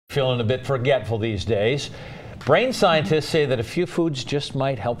Feeling a bit forgetful these days. Brain scientists say that a few foods just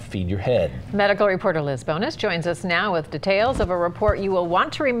might help feed your head. Medical reporter Liz Bonus joins us now with details of a report you will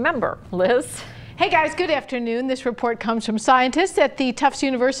want to remember. Liz? Hey guys, good afternoon. This report comes from scientists at the Tufts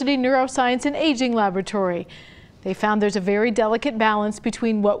University Neuroscience and Aging Laboratory. They found there's a very delicate balance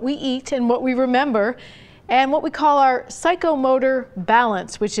between what we eat and what we remember, and what we call our psychomotor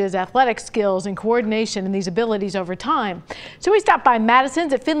balance, which is athletic skills and coordination and these abilities over time. So we stopped by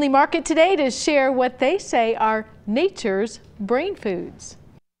Madison's at Findlay Market today to share what they say are nature's brain foods.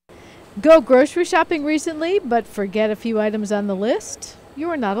 Go grocery shopping recently, but forget a few items on the list? You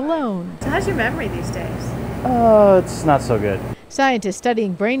are not alone. So how's your memory these days? It's not so good. Scientists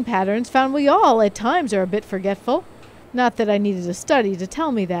studying brain patterns found we all at times are a bit forgetful. Not that I needed a study to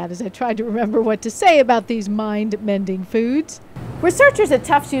tell me that as I tried to remember what to say about these mind-mending foods. Researchers at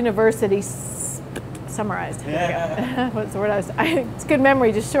Tufts University summarized. What's the word it's good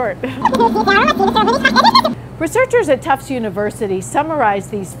memory, just short. Researchers at Tufts University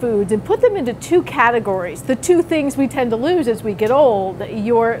summarized these foods and put them into two categories. The two things we tend to lose as we get old: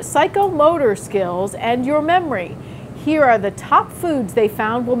 your psychomotor skills and your memory. Here are the top foods they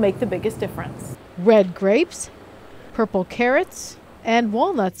found will make the biggest difference. Red grapes, purple carrots, and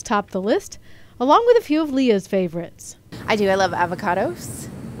walnuts top the list, along with a few of Leah's favorites. I love avocados.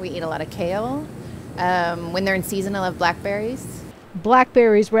 We eat a lot of kale. When they're in season, I love blackberries.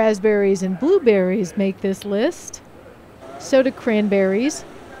 Blackberries, raspberries, and blueberries make this list. So do cranberries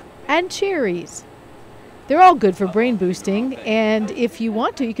and cherries. They're all good for brain boosting, and if you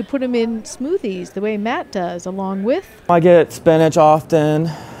want to, you could put them in smoothies the way Matt does, along with... I get spinach often,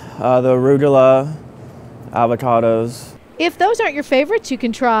 the arugula, avocados. If those aren't your favorites, you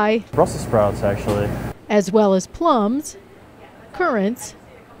can try Brussels sprouts, actually. As well as plums, currants,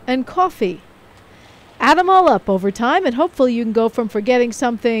 and coffee. Add them all up over time, and hopefully you can go from forgetting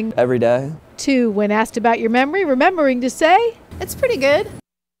something every day to, when asked about your memory, remembering to say, it's pretty good.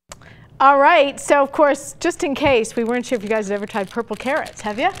 All right, so of course, just in case, we weren't sure if you guys had ever tried purple carrots,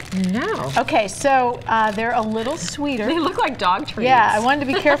 have you? No. Okay, so they're a little sweeter. They look like dog treats. Yeah, I wanted to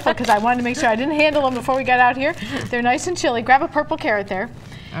be careful because I wanted to make sure I didn't handle them before we got out here. They're nice and chilly. Grab a purple carrot there.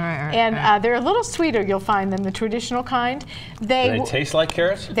 All right. And they're a little sweeter, you'll find, than the traditional kind. Do they taste like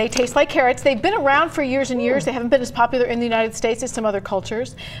carrots? They taste like carrots. They've been around for years and years. They haven't been as popular in the United States as some other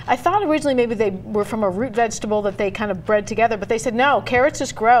cultures. I thought originally maybe they were from a root vegetable that they kind of bred together, but they said no, carrots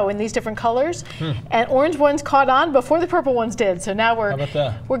just grow in these different colors. And orange ones caught on before the purple ones did. So now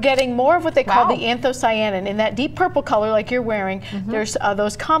we're getting more of what they call the anthocyanin. In that deep purple color like you're wearing, there's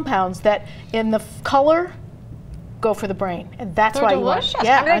those compounds that in the color go for the brain, and that's They're why delicious. you want.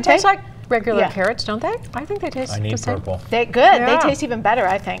 Yeah, I mean, they taste like regular carrots, don't they? I think they taste. I need purple. They They taste even better,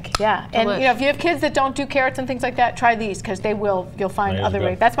 I think. Yeah, and you know, if you have kids that don't do carrots and things like that, try these because they will. You'll find other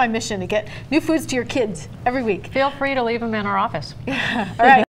ways. That's my mission, to get new foods to your kids every week. Feel free to leave them in our office. All right.